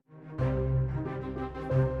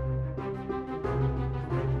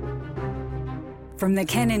From the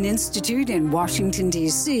Kennan Institute in Washington,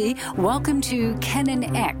 D.C., welcome to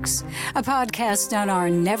Kennan X, a podcast on our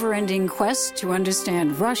never-ending quest to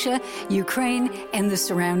understand Russia, Ukraine, and the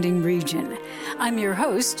surrounding region. I'm your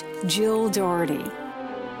host, Jill Doherty.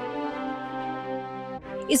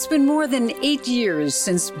 It's been more than 8 years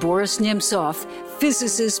since Boris Nemtsov,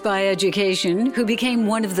 physicist by education, who became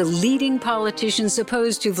one of the leading politicians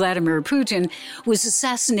opposed to Vladimir Putin, was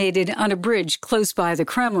assassinated on a bridge close by the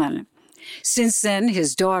Kremlin. Since then,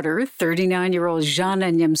 his daughter, 39-year-old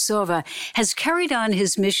Zhanna Nemtsova, has carried on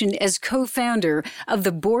his mission as co-founder of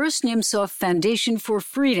the Boris Nemtsov Foundation for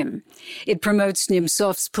Freedom. It promotes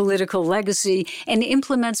Nemtsov's political legacy and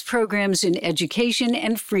implements programs in education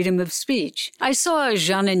and freedom of speech. I saw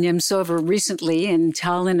Zhanna Nemtsova recently in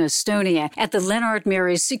Tallinn, Estonia, at the Lennart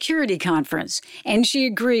Meri's security conference, and she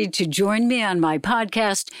agreed to join me on my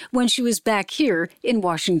podcast when she was back here in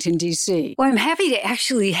Washington, D.C. Well, I'm happy to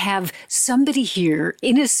actually have somebody here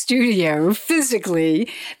in a studio physically,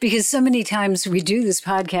 because so many times we do this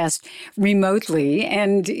podcast remotely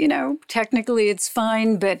and, technically it's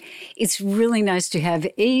fine, but it's really nice to have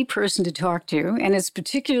a person to talk to. And it's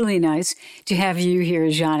particularly nice to have you here,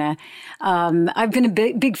 Zhanna. I've been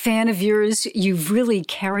a big fan of yours. You've really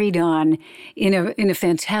carried on in a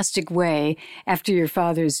fantastic way after your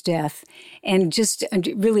father's death, and just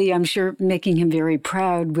really, I'm sure, making him very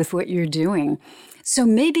proud with what you're doing. So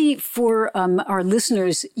maybe for our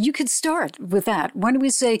listeners, you could start with that. Why don't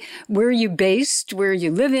we say, where are you based? Where are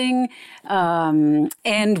you living?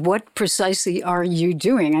 And what precisely are you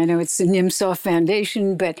doing? I know it's the Nemtsov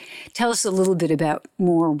Foundation, but tell us a little bit about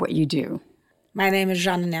more what you do. My name is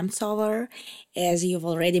Zhanna Nemtsova. As you've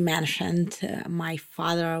already mentioned, my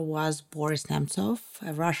father was Boris Nemtsov,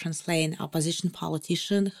 a Russian-slain opposition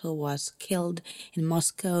politician who was killed in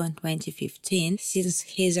Moscow in 2015. Since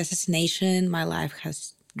his assassination, my life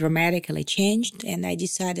has dramatically changed, and I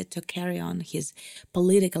decided to carry on his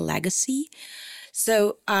political legacy.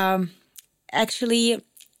 So, actually,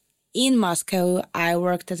 in Moscow, I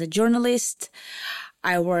worked as a journalist.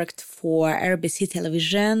 I worked for RBC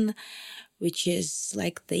Television, which is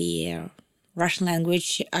like the Russian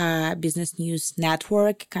language business news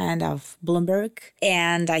network, kind of Bloomberg.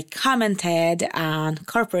 And I commented on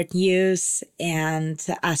corporate news and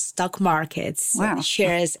stock markets,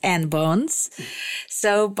 shares and bonds.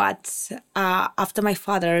 So, but after my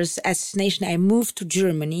father's assassination, I moved to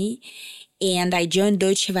Germany and I joined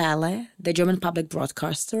Deutsche Welle, the German public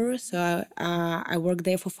broadcaster. So I worked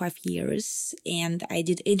there for 5 years, and I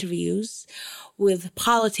did interviews with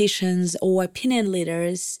politicians or opinion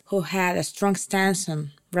leaders who had a strong stance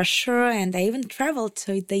on Russia, and I even traveled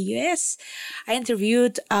to the U.S. I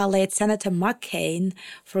interviewed late Senator McCain,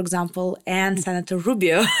 for example, and Senator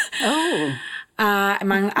Rubio. Oh.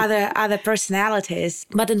 Among other personalities.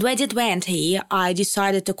 But in 2020, I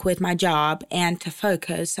decided to quit my job and to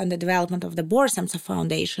focus on the development of the Boris Nemtsov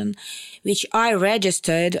Foundation, which I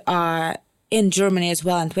registered in Germany as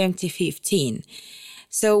well in 2015.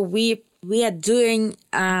 So we are doing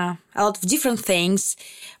a lot of different things,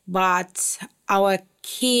 but our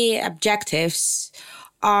key objectives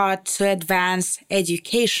are to advance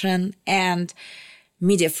education and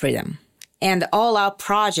media freedom. And all our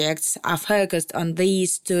projects are focused on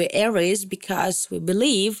these two areas because we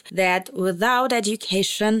believe that without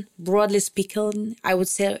education, broadly speaking, I would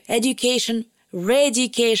say education,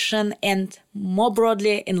 re-education, and more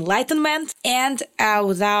broadly, enlightenment, and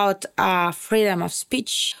without freedom of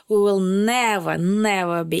speech, we will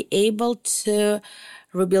never be able to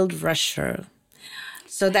rebuild Russia.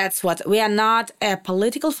 So that's what we are not a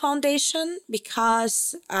political foundation,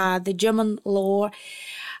 because the German law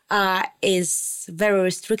is very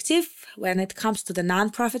restrictive when it comes to the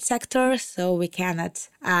non-profit sector. So we cannot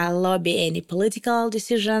lobby any political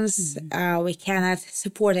decisions. We cannot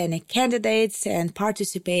support any candidates and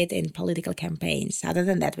participate in political campaigns. Other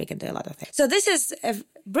than that, we can do a lot of things. So this is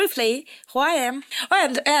briefly who I am.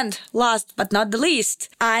 And last but not the least,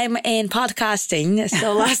 I'm in podcasting.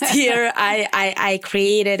 So last year, I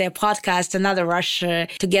created a podcast, Another Russia,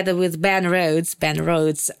 together with Ben Rhodes. Ben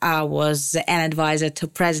Rhodes was an advisor to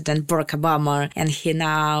President Barack Obama, and he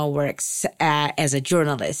now works as a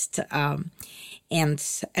journalist and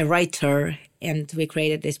a writer. And we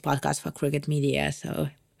created this podcast for Cricket Media. So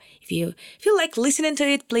if you feel like listening to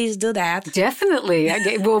it, please do that. Definitely.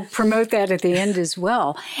 We'll promote that at the end as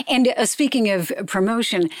well. And speaking of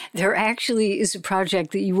promotion, there actually is a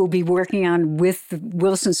project that you will be working on with the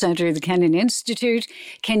Wilson Center, the Kennan Institute.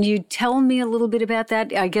 Can you tell me a little bit about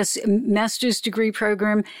that? I guess master's degree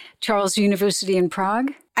program, Charles University in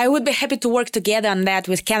Prague? I would be happy to work together on that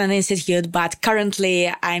with Canon Institute, but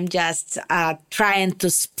currently I'm just trying to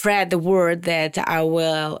spread the word that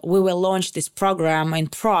we will launch this program in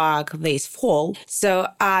Prague this fall. So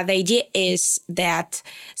the idea is that,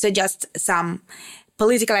 just some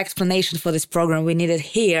political explanation for this program we needed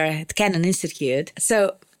here at Canon Institute.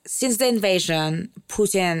 So since the invasion,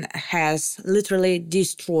 Putin has literally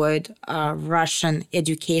destroyed Russian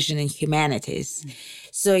education in humanities.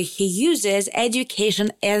 So he uses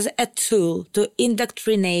education as a tool to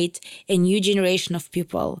indoctrinate a new generation of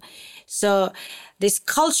people. So this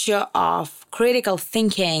culture of critical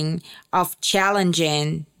thinking, of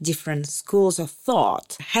challenging different schools of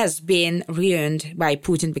thought has been ruined by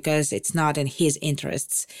Putin because it's not in his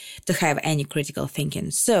interests to have any critical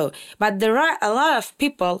thinking. So, but there are a lot of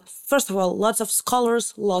people, first of all, lots of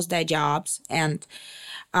scholars lost their jobs and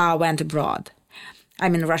went abroad. I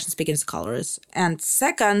mean, Russian-speaking scholars. And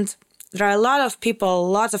second, there are a lot of people,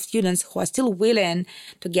 lots of students who are still willing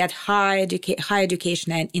to get high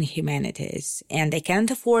education in humanities. And they can't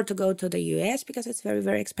afford to go to the US because it's very,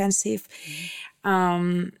 very expensive.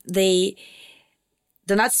 They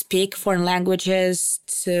do not speak foreign languages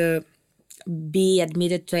to be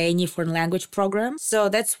admitted to any foreign language program. So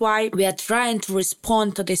that's why we are trying to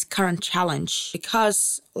respond to this current challenge.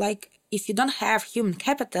 Because, if you don't have human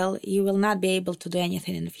capital, you will not be able to do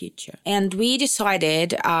anything in the future. And we decided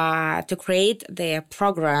to create the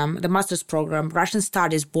program, the master's program, Russian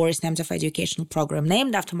Studies Boris Nemtsova Educational Program,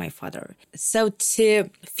 named after my father. So to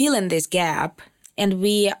fill in this gap, and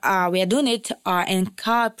we are doing it in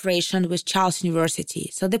cooperation with Charles University.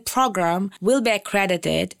 So the program will be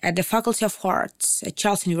accredited at the Faculty of Arts at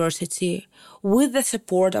Charles University with the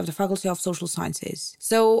support of the Faculty of Social Sciences.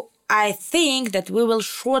 So I think that we will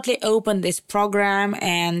shortly open this program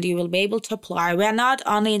and you will be able to apply. We are not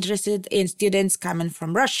only interested in students coming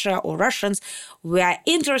from Russia or Russians. We are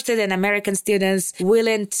interested in American students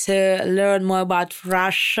willing to learn more about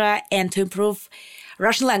Russia and to improve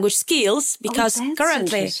Russian language skills because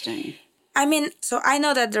currently, so I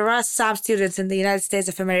know that there are some students in the United States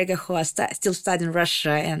of America who are still studying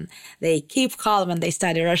Russia and they keep calm and they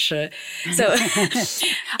study Russia. So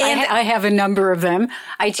I have a number of them.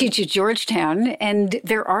 I teach at Georgetown and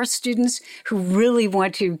there are students who really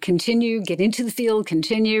want to continue, get into the field,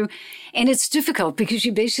 continue. And it's difficult because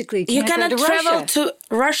you basically can't You cannot go to travel Russia. to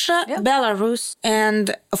Russia, Belarus,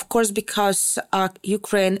 and of course because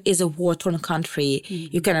Ukraine is a war-torn country,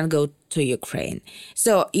 you cannot go to Ukraine.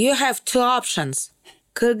 So you have two options,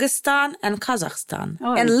 Kyrgyzstan and Kazakhstan.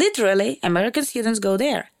 Oh. And literally, American students go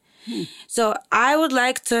there. So I would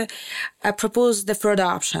like to propose the third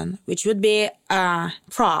option, which would be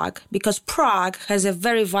Prague, because Prague has a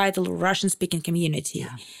very vital Russian-speaking community.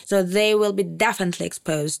 Yeah. So they will be definitely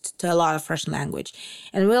exposed to a lot of Russian language.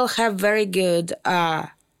 And we'll have very good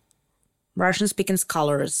Russian-speaking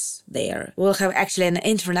scholars there. We'll have actually an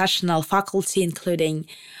international faculty, including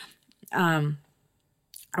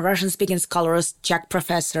Russian-speaking scholars, Czech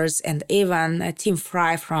professors, and even Tim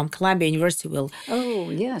Fry from Columbia University will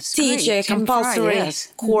teach a compulsory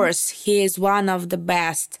course. He is one of the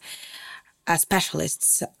best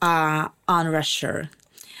specialists on Russia.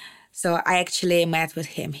 So I actually met with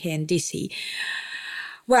him here in DC.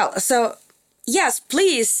 Well, so yes,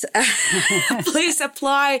 please, please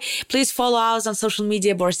apply. Please follow us on social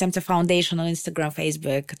media, Boris Nemtsov Foundation on Instagram,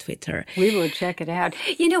 Facebook, Twitter. We will check it out.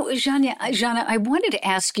 You know, Zhanna, I wanted to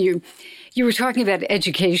ask you, you were talking about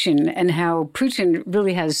education and how Putin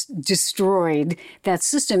really has destroyed that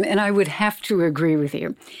system, and I would have to agree with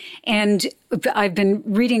you. And I've been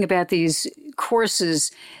reading about these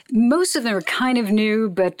courses. Most of them are kind of new,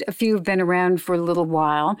 but a few have been around for a little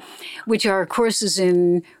while, which are courses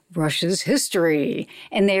in Russia's history.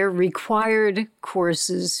 And they're required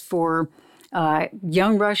courses for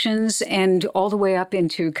young Russians and all the way up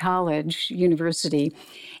into college, university.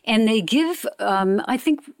 And they give, I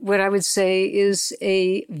think what I would say is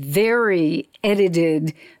a very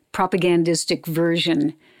edited propagandistic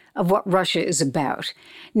version of what Russia is about.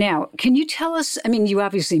 Now, can you tell us, I mean, you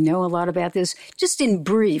obviously know a lot about this, just in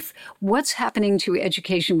brief, what's happening to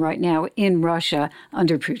education right now in Russia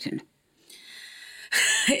under Putin?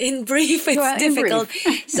 In brief, it's difficult.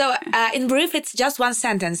 So in brief, it's just one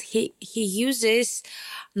sentence. He uses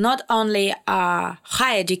not only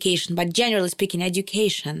higher education, but generally speaking,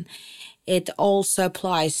 education. It also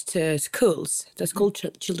applies to schools, to school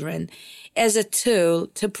children, as a tool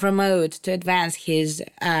to promote, to advance his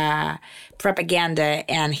propaganda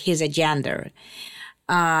and his agenda.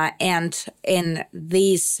 And in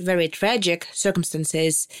these very tragic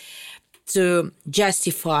circumstances, to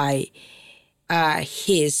justify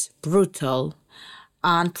his brutal,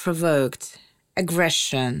 unprovoked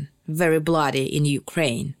aggression very bloody in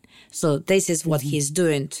Ukraine. So this is what he's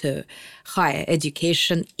doing to higher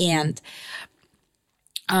education and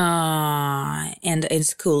in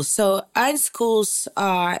schools. So in schools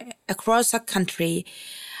across the country,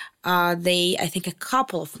 I think a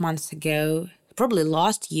couple of months ago, probably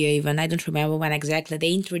last year even, I don't remember when exactly,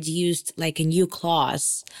 they introduced like a new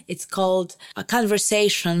class. It's called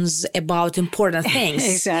Conversations About Important Things.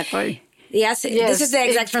 Exactly. Yes, this is the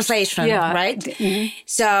exact translation, right? Mm-hmm.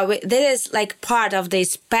 So this is like part of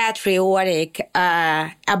this patriotic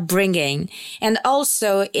upbringing. And also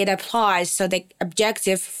it applies, so the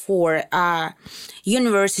objective for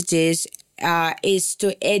universities is to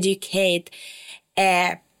educate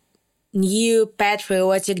a new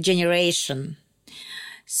patriotic generation.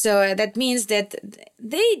 So that means that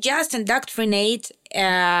they just indoctrinate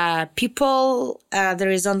people.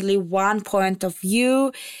 There is only one point of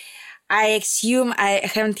view. I assume, I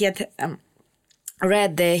haven't yet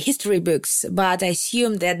read the history books, but I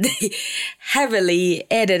assume that they heavily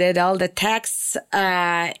edited all the texts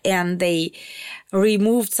and they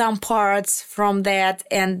removed some parts from that,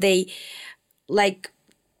 and they like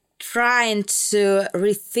trying to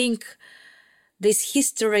rethink this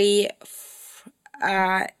history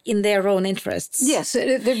in their own interests. Yes,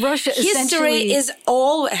 the Russia history has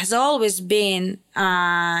always been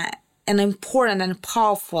an important and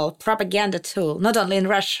powerful propaganda tool, not only in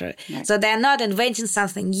Russia. Right. So they're not inventing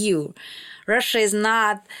something new. Russia is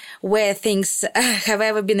not where things have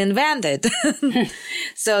ever been invented.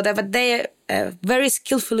 But they are very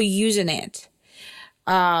skillfully using it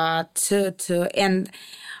and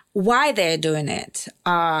why they're doing it,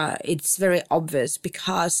 it's very obvious,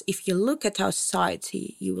 because if you look at our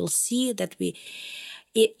society, you will see that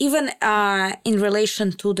even in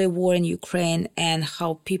relation to the war in Ukraine and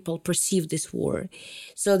how people perceive this war.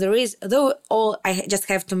 So I just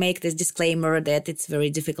have to make this disclaimer that it's very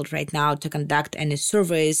difficult right now to conduct any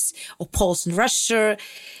surveys or polls in Russia.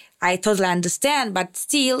 I totally understand, but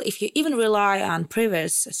still, if you even rely on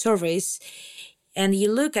previous surveys and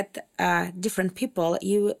you look at different people,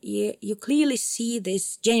 you clearly see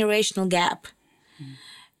this generational gap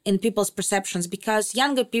in people's perceptions, because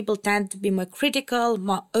younger people tend to be more critical,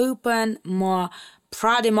 more open, more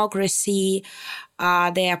pro-democracy.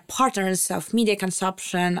 Their patterns of media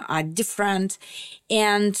consumption are different.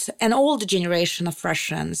 And an older generation of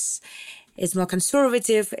Russians is more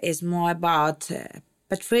conservative, is more about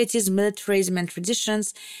patriotism, militarism, and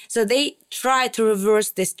traditions. So they try to reverse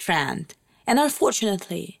this trend. And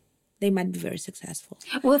unfortunately, they might be very successful.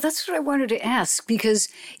 Well, that's what I wanted to ask, because,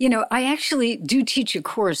 I actually do teach a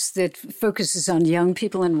course that focuses on young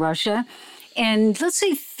people in Russia. And let's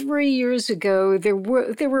say 3 years ago, there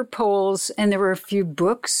were polls and there were a few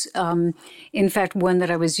books. In fact, one that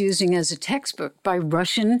I was using as a textbook by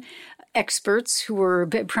Russian experts who were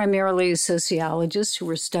primarily sociologists who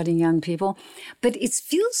were studying young people. But it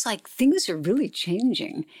feels like things are really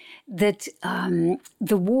changing, that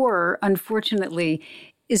the war, unfortunately,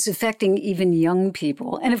 is affecting even young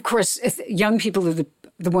people. And of course, young people are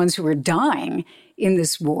the ones who are dying in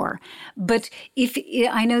this war. But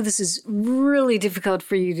I know this is really difficult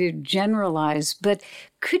for you to generalize, but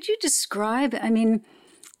could you describe,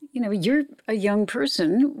 you're a young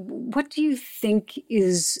person. What do you think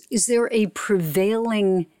is there a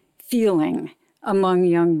prevailing feeling among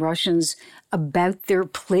young Russians about their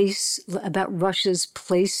place, about Russia's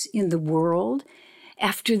place in the world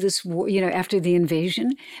after this war, after the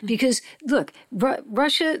invasion? Because look,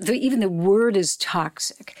 Russia, even the word is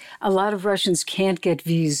toxic. A lot of Russians can't get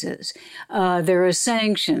visas. There are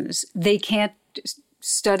sanctions. They can't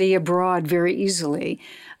study abroad very easily.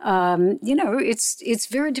 It's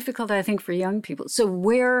very difficult, I think, for young people. So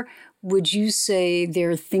where would you say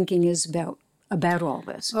their thinking is about all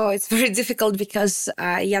this? Oh, it's very difficult because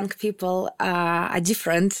young people are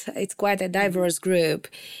different. It's quite a diverse group.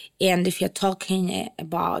 And if you're talking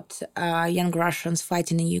about young Russians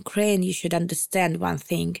fighting in Ukraine, you should understand one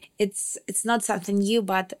thing. It's not something new,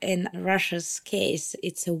 but in Russia's case,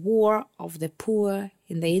 it's a war of the poor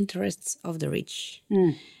in the interests of the rich.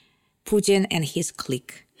 Putin and his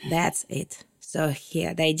clique. That's it. So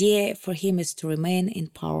here, the idea for him is to remain in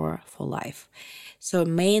power for life. So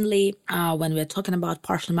mainly when we're talking about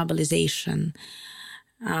partial mobilization,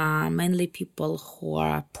 mainly people who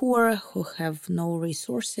are poor, who have no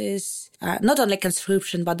resources, not only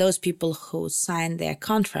conscription, but those people who sign their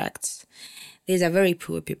contracts, these are very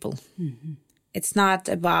poor people. Mm-hmm. It's not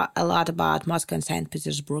a lot about Moscow and St.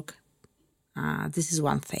 Petersburg. This is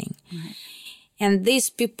one thing. Right. And these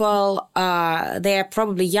people, they are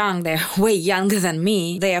probably young. They're way younger than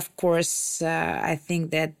me. They, of course, I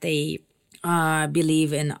think that they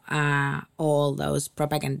believe in all those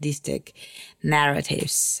propagandistic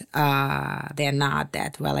narratives. They're not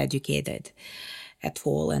that well educated at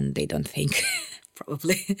all, and they don't think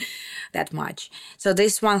probably that much. So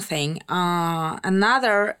this one thing.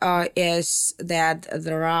 Another is that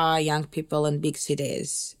there are young people in big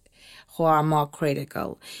cities who are more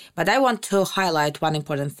critical. But I want to highlight one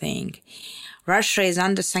important thing. Russia is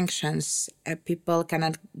under sanctions. People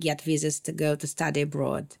cannot get visas to go to study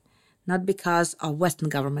abroad, not because of Western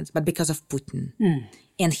governments, but because of Putin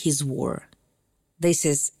and his war. This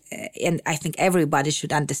is, and I think everybody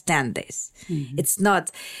should understand this. Mm-hmm. It's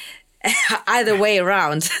not either way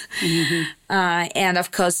around. Mm-hmm. And of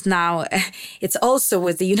course, now it's also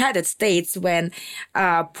with the United States when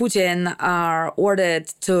Putin are ordered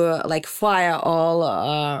to fire all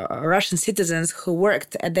Russian citizens who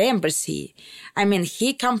worked at the embassy. I mean,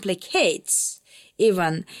 he complicates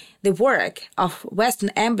even the work of Western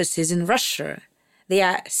embassies in Russia. They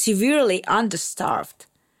are severely understaffed.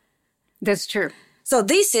 That's true. So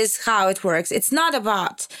this is how it works. It's not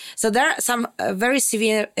about... So there are some very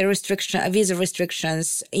severe visa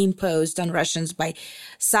restrictions imposed on Russians by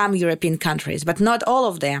some European countries, but not all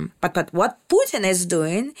of them. But what Putin is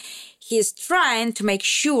doing, he is trying to make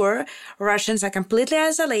sure Russians are completely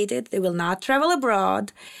isolated. They will not travel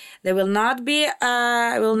abroad. They will not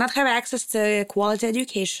have access to quality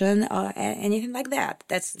education or anything like that.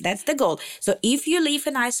 That's the goal. So if you live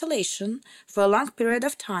in isolation for a long period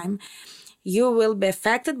of time, you will be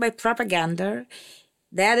affected by propaganda.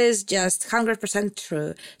 That is just 100%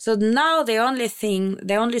 true. So now the only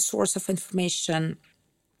source of information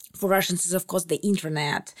for Russians is, of course, the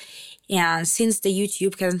internet. And since the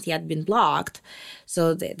YouTube hasn't yet been blocked,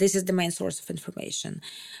 so this is the main source of information.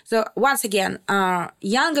 So once again,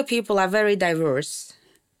 younger people are very diverse.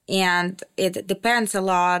 And it depends a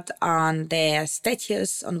lot on their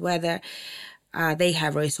status, on whether they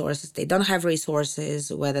have resources, they don't have resources,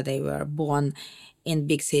 whether they were born in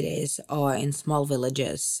big cities or in small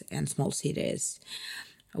villages and small cities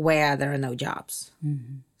where there are no jobs.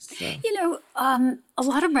 Mm-hmm. So. A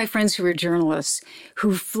lot of my friends who are journalists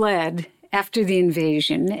who fled after the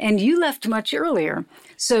invasion, and you left much earlier,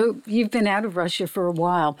 so you've been out of Russia for a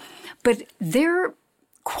while, but their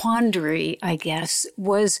quandary, I guess,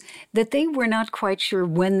 was that they were not quite sure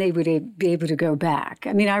when they would be able to go back.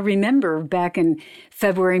 I mean, I remember back in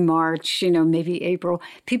February, March, maybe April,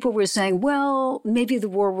 people were saying, well, maybe the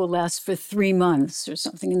war will last for 3 months or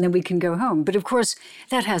something, and then we can go home. But of course,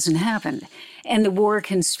 that hasn't happened. And the war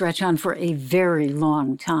can stretch on for a very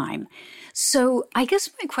long time. So I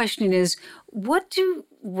guess my question is, what do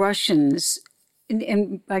Russians,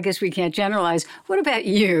 and I guess we can't generalize, what about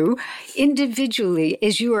you individually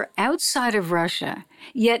as you are outside of Russia,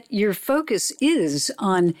 yet your focus is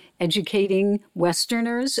on educating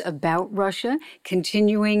Westerners about Russia,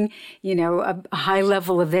 continuing, a high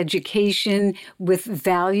level of education with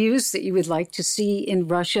values that you would like to see in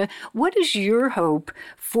Russia? What is your hope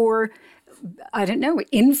for, I don't know,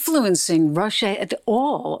 influencing Russia at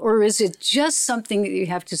all? Or is it just something that you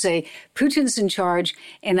have to say, Putin's in charge,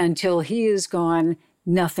 and until he is gone,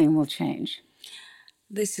 nothing will change?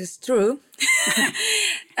 This is true.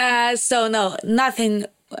 So no, nothing,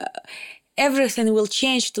 everything will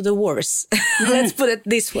change to the worse. Let's put it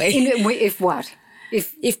this way. If what?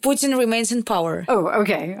 If Putin remains in power. Oh,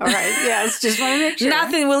 okay. All right. Yes, just want to make sure.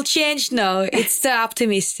 Nothing will change. No, it's too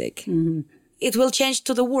optimistic. Mm-hmm. It will change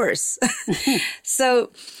to the worse.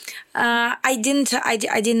 So I didn't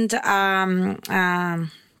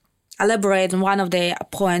elaborate on one of the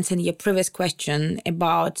points in your previous question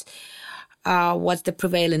about what's the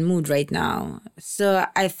prevailing mood right now. So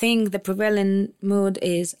I think the prevailing mood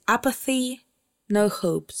is apathy, no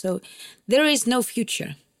hope. So there is no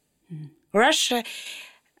future. Russians,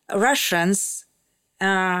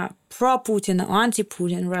 pro-Putin or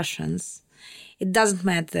anti-Putin Russians, it doesn't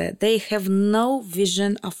matter. They have no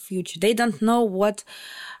vision of future. They don't know what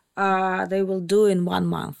they will do in 1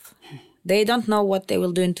 month. They don't know what they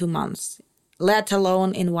will do in 2 months, let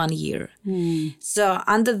alone in 1 year. Mm. So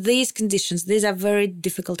under these conditions, these are very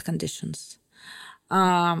difficult conditions.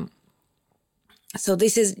 So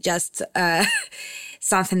this is just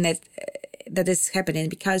something that is happening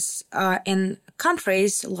because in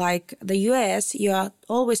countries like the US, you are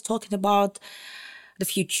always talking about the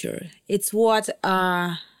future. It's what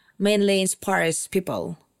mainly inspires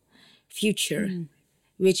people. Future,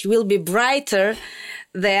 which will be brighter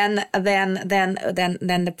than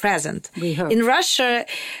the present. We hope. In Russia,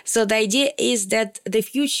 so the idea is that the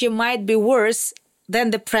future might be worse than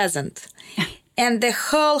the present, and the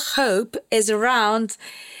whole hope is around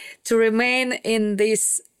to remain in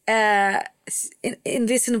this in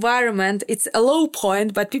this environment, it's a low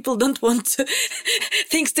point, but people don't want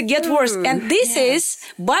things to get worse. And this is,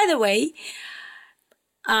 by the way,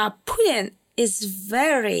 Putin is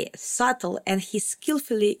very subtle, and he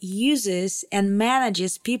skillfully uses and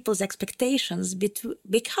manages people's expectations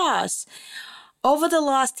because over the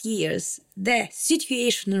last years, the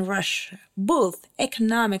situation in Russia, both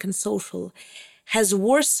economic and social, has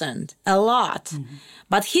worsened a lot. Mm-hmm.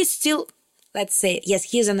 But he's still, let's say, yes,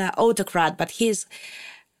 he's an autocrat, but he's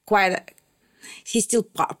still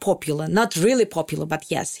popular. Not really popular, but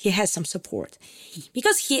yes, he has some support.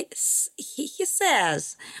 Because he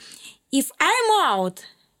says, if I'm out,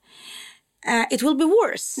 it will be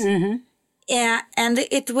worse. Mm-hmm. And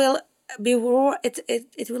it will be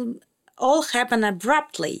it will all happen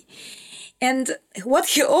abruptly. And what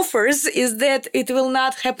he offers is that it will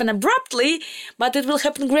not happen abruptly, but it will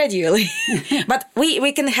happen gradually. But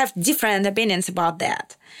we can have different opinions about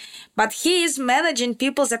that. But he is managing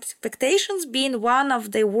people's expectations, being one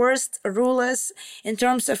of the worst rulers in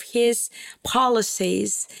terms of his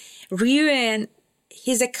policies, ruining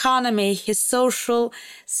his economy, his social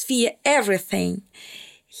sphere, everything.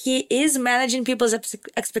 He is managing people's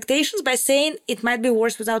expectations by saying it might be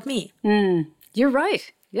worse without me. You're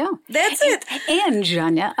right. Yeah. That's it. And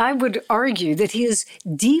Zhanna, I would argue that he has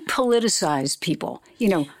depoliticized people.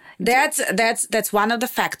 That's one of the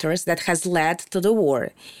factors that has led to the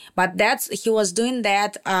war. But he was doing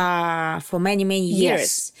that for many, many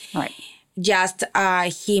years. Yes. Right. Just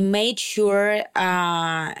he made sure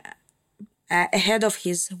ahead of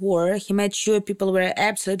his war, he made sure people were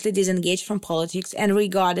absolutely disengaged from politics and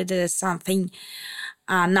regarded it as something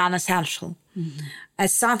non-essential,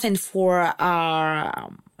 as something for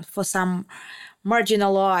some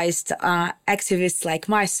marginalized activists like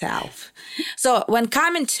myself. So when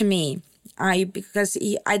coming to me, because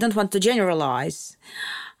I don't want to generalize,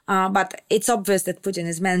 but it's obvious that Putin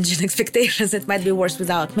is managing expectations. It might be worse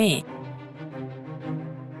without me.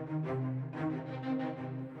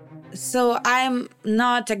 So I'm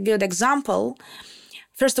not a good example.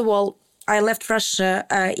 First of all, I left Russia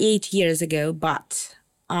 8 years ago, but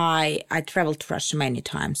I traveled to Russia many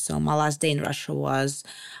times. So my last day in Russia was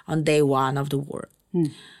on day one of the war.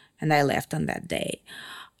 And I left on that day.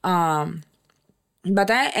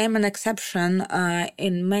 But I am an exception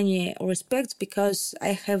in many respects because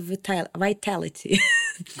I have vitality.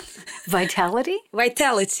 Vitality?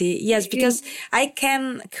 Vitality, yes, because I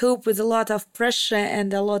can cope with a lot of pressure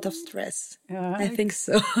and a lot of stress. I think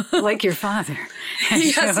so. Like your father.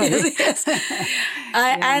 Yes.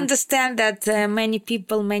 I understand that many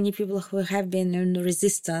people who have been in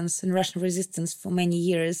resistance, in Russian resistance for many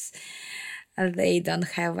years, they don't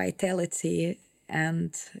have vitality.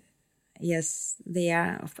 And yes, they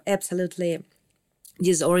are absolutely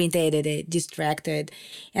disorientated, distracted.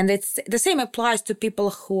 And it's the same applies to people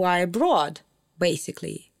who are abroad,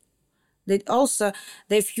 basically. That also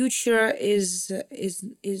their future is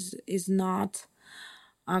not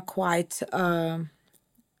quite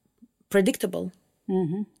predictable.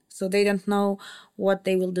 Mm-hmm. So they don't know what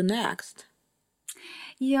they will do next.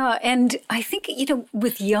 Yeah, and I think,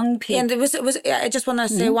 with young people... And I just want to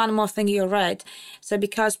say one more thing, you're right. So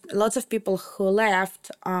because lots of people who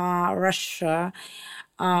left Russia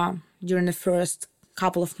during the first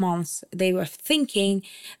couple of months, they were thinking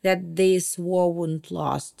that this war wouldn't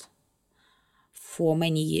last for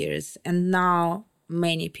many years. And now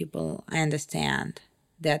many people understand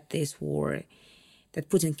that this war, that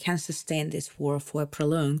Putin can sustain this war for a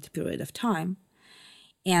prolonged period of time.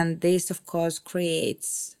 And this, of course,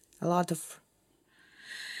 creates a lot of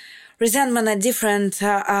resentment and different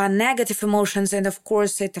negative emotions. And, of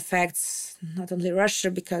course, it affects not only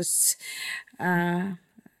Russia because in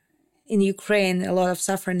Ukraine, a lot of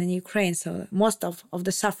suffering in Ukraine. So most of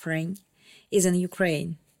the suffering is in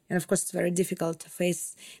Ukraine. And, of course, it's very difficult to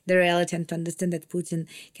face the reality and to understand that Putin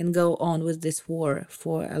can go on with this war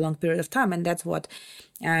for a long period of time. And that's what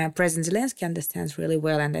President Zelensky understands really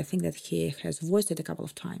well. And I think that he has voiced it a couple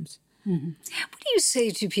of times. Mm-hmm. What do you say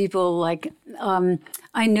to people like,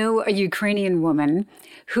 I know a Ukrainian woman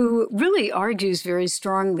who really argues very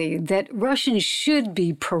strongly that Russians should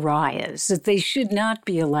be pariahs, that they should not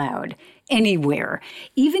be allowed anywhere.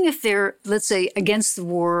 Even if they're, let's say, against the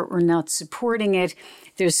war or not supporting it,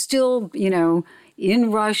 they're still,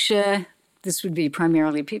 in Russia. This would be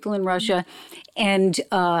primarily people in Russia. And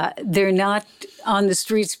they're not on the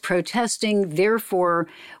streets protesting. Therefore,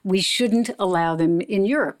 we shouldn't allow them in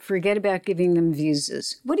Europe. Forget about giving them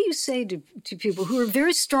visas. What do you say to people who are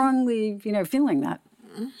very strongly, feeling that?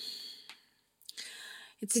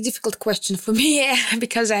 It's a difficult question for me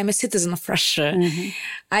because I'm a citizen of Russia. Mm-hmm.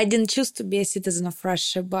 I didn't choose to be a citizen of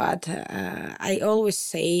Russia, but I always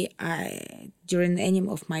say during any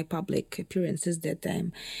of my public appearances that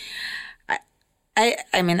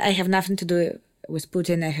I mean, I have nothing to do with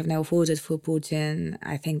Putin. I have never voted for Putin.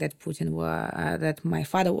 I think that that my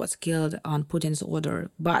father was killed on Putin's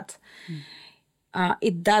order, but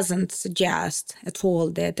it doesn't suggest at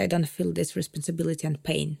all that I don't feel this responsibility and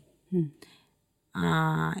pain.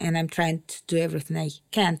 And I'm trying to do everything I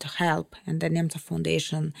can to help. And the Nemtsova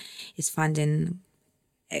Foundation is funding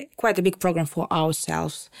quite a big program for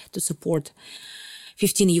ourselves to support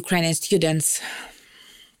 15 Ukrainian students.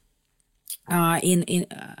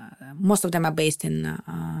 Most of them are based in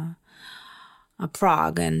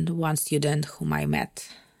Prague, and one student whom I met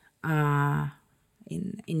in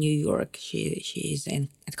New York, she is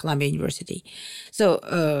at Columbia University. So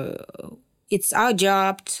it's our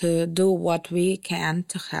job to do what we can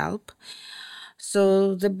to help.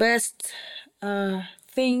 So the best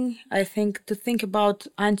thing, I think, to think about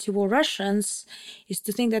anti-war Russians is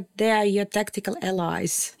to think that they are your tactical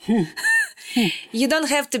allies. You don't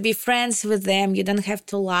have to be friends with them. You don't have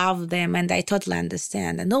to love them. And I totally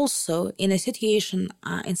understand. And also in such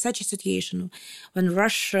a situation, when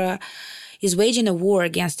Russia is waging a war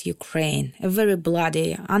against Ukraine, a very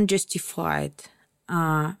bloody, unjustified,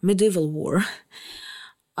 medieval war,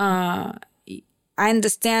 I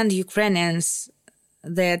understand Ukrainians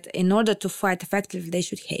that in order to fight effectively, they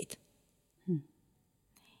should hate.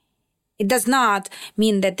 It does not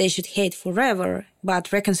mean that they should hate forever,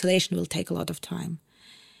 but reconciliation will take a lot of time.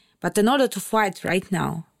 But in order to fight right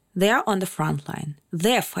now, they are on the front line.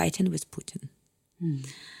 They are fighting with Putin.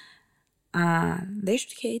 They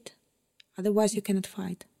should hate. Otherwise, you cannot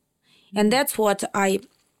fight. And that's what I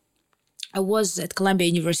was at Columbia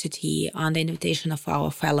University on the invitation of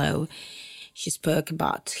our fellow. She spoke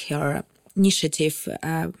about her initiative,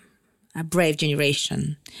 A Brave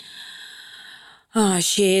Generation.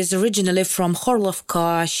 She is originally from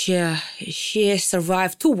Horlovka. She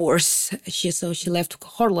survived 2 wars. She left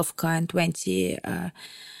Horlovka in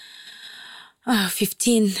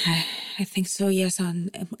 2015, I think so, yes,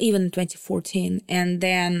 even 2014. And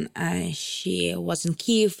then she was in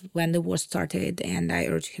Kiev when the war started, and I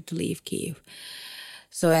urged her to leave Kiev.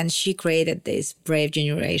 So, and she created this Brave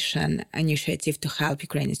Generation initiative to help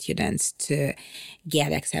Ukrainian students to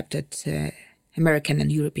get accepted to American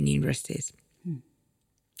and European universities.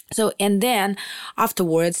 So, and then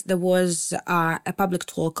afterwards, there was a public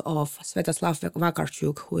talk of Sviatoslav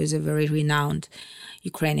Vakarchuk, who is a very renowned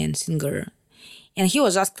Ukrainian singer. And he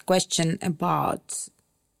was asked a question about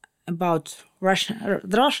the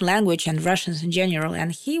Russian language and Russians in general.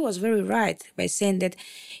 And he was very right by saying that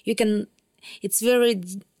it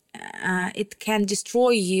can destroy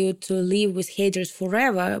you to live with haters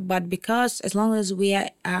forever. But because as long as we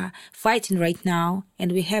are fighting right now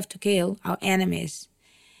and we have to kill our enemies,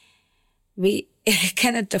 we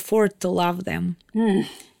cannot afford to love them.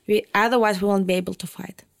 Otherwise, we won't be able to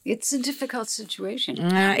fight. It's a difficult situation.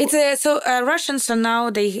 Russians are now.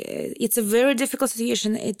 It's a very difficult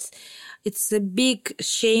situation. It's a big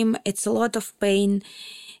shame. It's a lot of pain,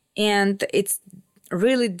 and it's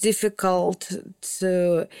really difficult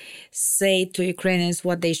to say to Ukrainians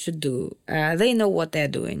what they should do. They know what they're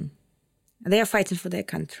doing. They are fighting for their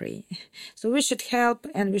country. So we should help,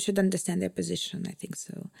 and we should understand their position. I think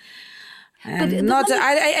so. I'm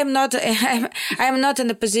not in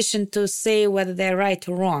a position to say whether they're right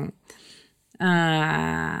or wrong.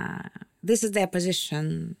 This is their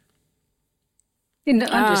position.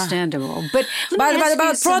 Understandable. But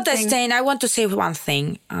about protesting, I want to say one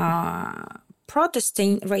thing.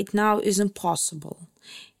 Protesting right now is impossible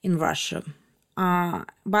in Russia.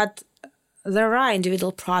 But there are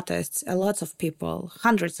individual protests. Lots of people,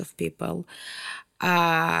 hundreds of people,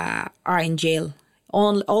 are in jail.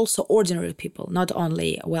 Also ordinary people, not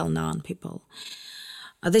only well-known people.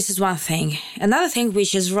 This is one thing. Another thing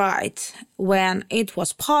which is right, when it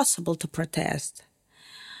was possible to protest,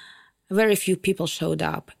 very few people showed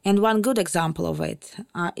up. And one good example of it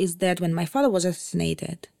is that when my father was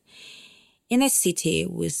assassinated, in a city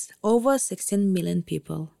with over 16 million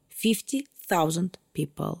people, 50,000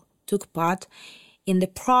 people took part in the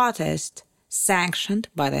protest sanctioned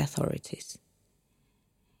by the authorities.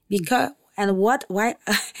 Why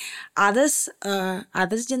others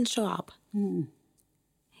didn't show up. And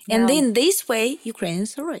in this way,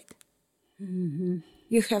 Ukrainians are right. Mm-hmm.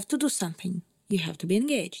 You have to do something. You have to be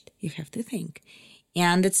engaged. You have to think.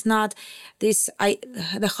 And it's not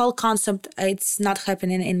the whole concept, it's not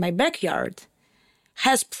happening in my backyard,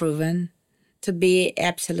 has proven to be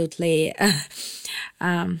absolutely,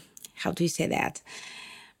 how do you say that?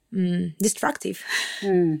 destructive.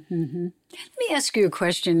 Mm-hmm. Let me ask you a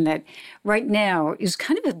question that right now is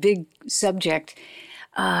kind of a big subject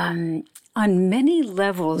on many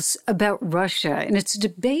levels about Russia. And it's a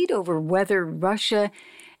debate over whether Russia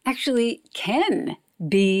actually can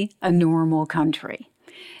be a normal country.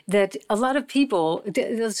 That a lot of people,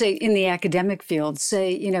 let's say in the academic field,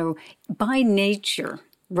 say, by nature,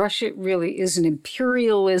 Russia really is an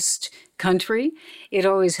imperialist country. It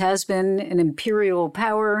always has been an imperial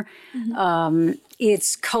power. Mm-hmm.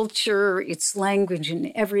 Its culture, its language,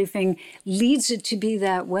 and everything leads it to be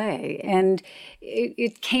that way. And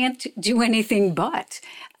it can't do anything but.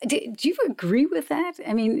 Do you agree with that?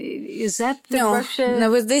 I mean, is that the Russia?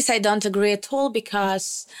 No, with this I don't agree at all,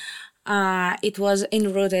 because it was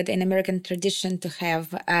enrooted in American tradition to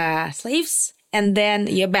have slaves, and then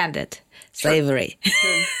you abandoned slavery.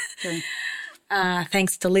 Sure.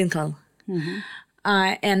 Thanks to Lincoln. Mm-hmm.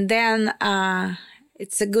 And then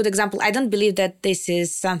it's a good example. I don't believe that this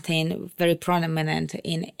is something very prominent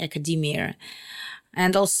in academia.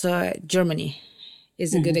 And also Germany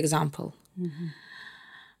is a good example.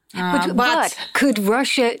 Mm-hmm. But could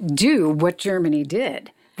Russia do what Germany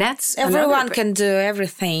did? That's everyone can do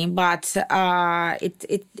everything, but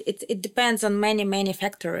it depends on many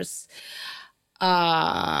factors.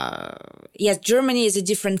 Yes, Germany is a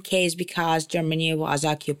different case because Germany was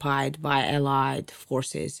occupied by allies.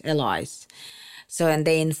 So, and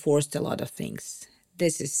they enforced a lot of things.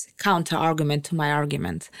 This is counter-argument to my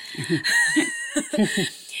argument.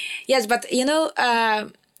 Yes, but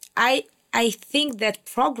I think that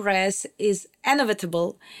progress is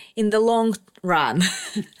inevitable in the long run.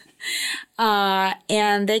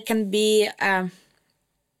 And they can be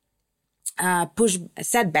push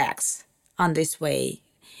setbacks on this way.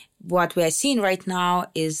 What we are seeing right now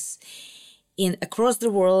is across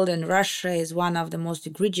the world, and Russia is one of the most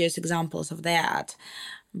egregious examples of that.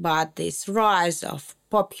 But this rise of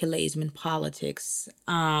populism in politics,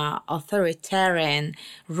 authoritarian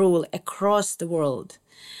rule across the world.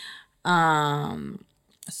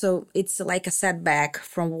 So it's like a setback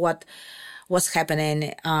from what was happening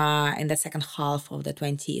in the second half of the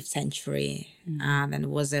 20th century. And it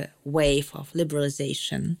was a wave of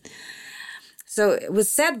liberalization. So with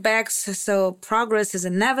setbacks, so progress is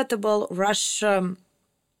inevitable. Russia,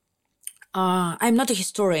 I'm not a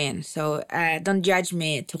historian, so don't judge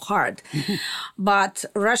me too hard. But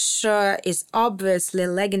Russia is obviously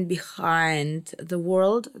lagging behind the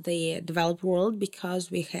world, the developed world, because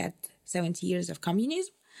we had 70 years of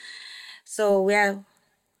communism. So we are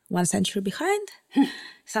 1 century behind,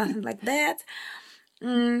 something like that.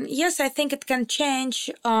 Yes, I think it can change,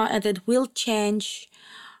 and it will change.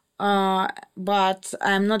 But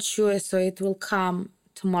I'm not sure, so it will come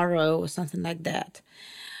tomorrow or something like that.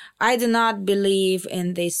 I do not believe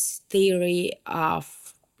in this theory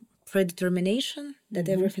of predetermination, that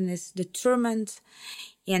everything is determined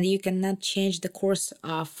and you cannot change the course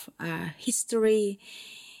of history.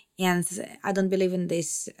 And I don't believe in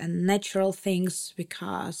these natural things,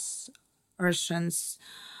 because Russians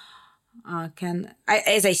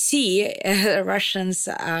as I see, Russians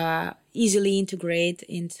easily integrate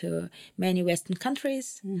into many Western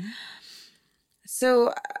countries. Mm-hmm.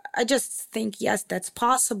 So I just think, yes, that's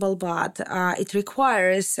possible, but it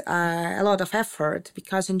requires a lot of effort,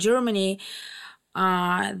 because in Germany,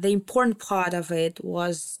 the important part of it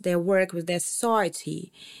was their work with their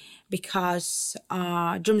society, because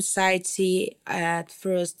German society at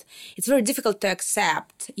first, it's very difficult to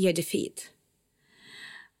accept your defeat.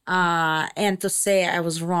 And to say I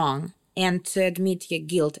was wrong, and to admit your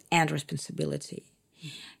guilt and responsibility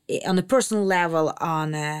on a personal level,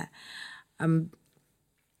 on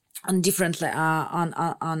different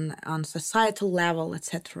on societal level,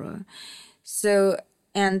 etc. So,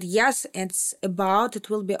 and yes, it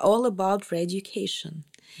will be all about re-education,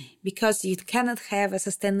 because you cannot have a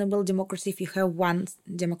sustainable democracy if you have one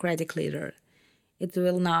democratic leader. It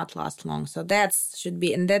will not last long. So that should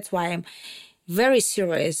be, and that's why I'm very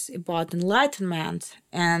serious about enlightenment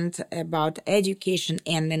and about education,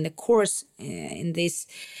 and in the course in this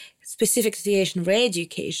specific situation,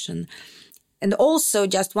 re-education. And also,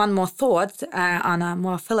 just one more thought on a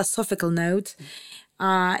more philosophical note,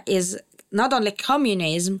 is not only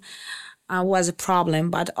communism was a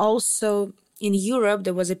problem, but also in Europe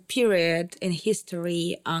there was a period in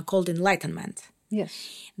history called Enlightenment. Yes.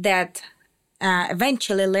 That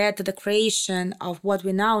eventually led to the creation of what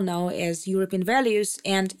we now know as European values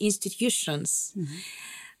and institutions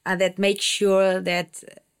that make sure that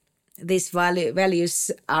these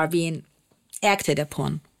values are being acted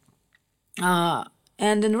upon.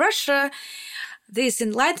 And in Russia, this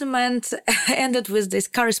enlightenment ended with this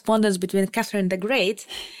correspondence between Catherine the Great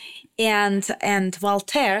and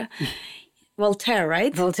Voltaire. Voltaire,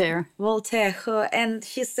 right? Voltaire. Voltaire, and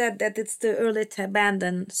he said that it's too early to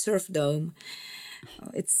abandon serfdom.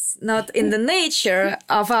 It's not in the nature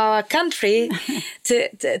of our country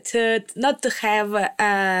to not to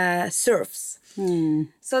have serfs.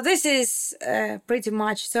 So this is pretty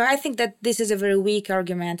much. So I think that this is a very weak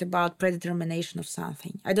argument about predetermination of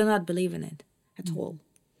something. I do not believe in it at all.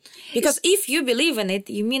 Because if you believe in it,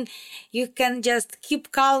 you mean you can just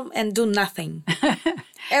keep calm and do nothing.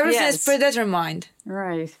 Everything is predetermined.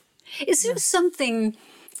 Right. Is there something,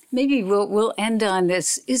 maybe we'll end on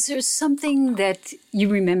this, is there something that you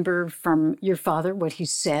remember from your father, what he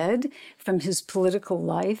said, from his political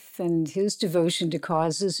life and his devotion to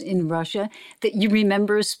causes in Russia, that you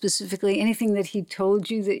remember specifically? Anything that he told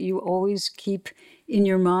you that you always keep in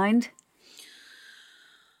your mind?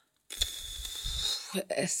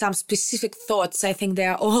 Some specific thoughts, I think they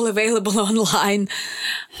are all available online.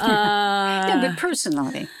 Yeah, but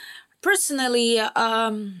personally.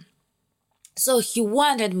 So he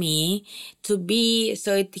wanted me to be,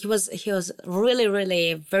 he was really,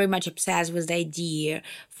 really very much obsessed with the idea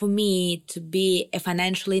for me to be a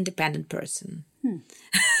financially independent person.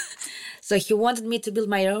 So he wanted me to build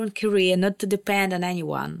my own career, not to depend on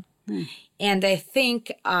anyone. And I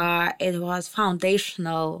think it was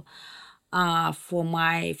foundational for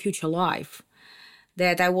my future life,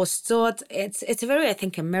 that I was taught, it's a very, I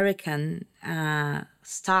think, American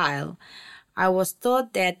style. I was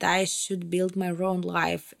taught that I should build my own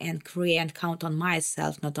life and career and count on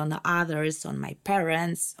myself, not on the others, on my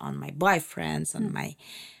parents, on my boyfriends, on my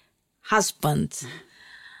husband.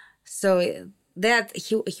 So that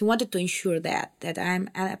he wanted to ensure that I'm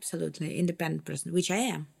an absolutely independent person, which I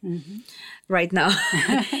am right now.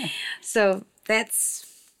 So that's.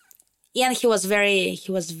 And he was very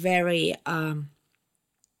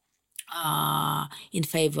in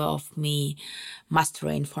favor of me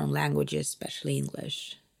mastering foreign languages, especially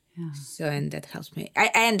English. Yeah. So, and that helps me.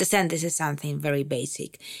 I understand this is something very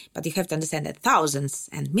basic, but you have to understand that thousands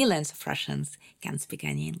and millions of Russians can't speak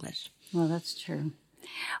any English. Well, that's true.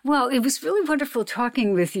 Well, it was really wonderful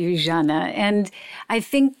talking with you, Zhanna. And I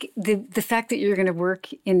think the fact that you're going to work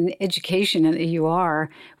in education and that you are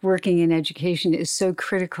working in education is so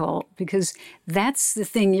critical, because that's the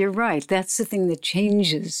thing, you're right, that's the thing that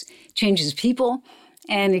changes people,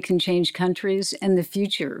 and it can change countries and the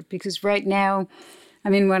future. Because right now, I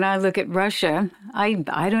mean, when I look at Russia, I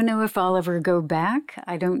don't know if I'll ever go back.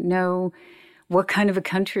 I don't know what kind of a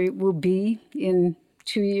country it will be in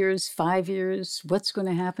 2 years, 5 years, what's going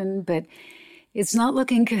to happen, but it's not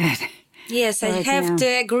looking good. Yes, I have to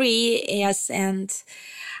agree. Yes, and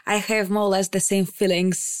I have more or less the same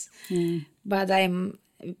feelings, but I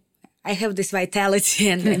have this vitality,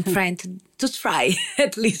 and I'm trying to try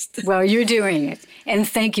at least. Well, you're doing it, and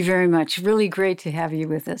thank you very much. Really great to have you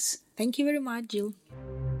with us. Thank you very much, Jill.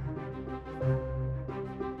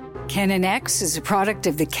 Kennan X is a product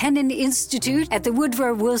of the Kennan Institute at the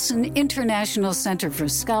Woodrow Wilson International Center for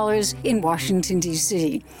Scholars in Washington,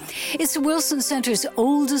 D.C. It's the Wilson Center's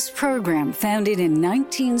oldest program, founded in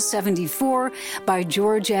 1974 by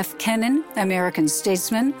George F. Kennan, American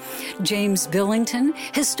statesman, James Billington,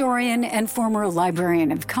 historian and former Librarian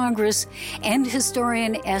of Congress, and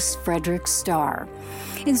historian S. Frederick Starr.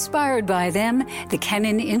 Inspired by them, the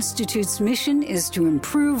Kennan Institute's mission is to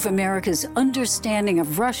improve America's understanding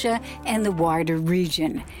of Russia and the wider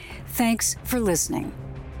region. Thanks for listening.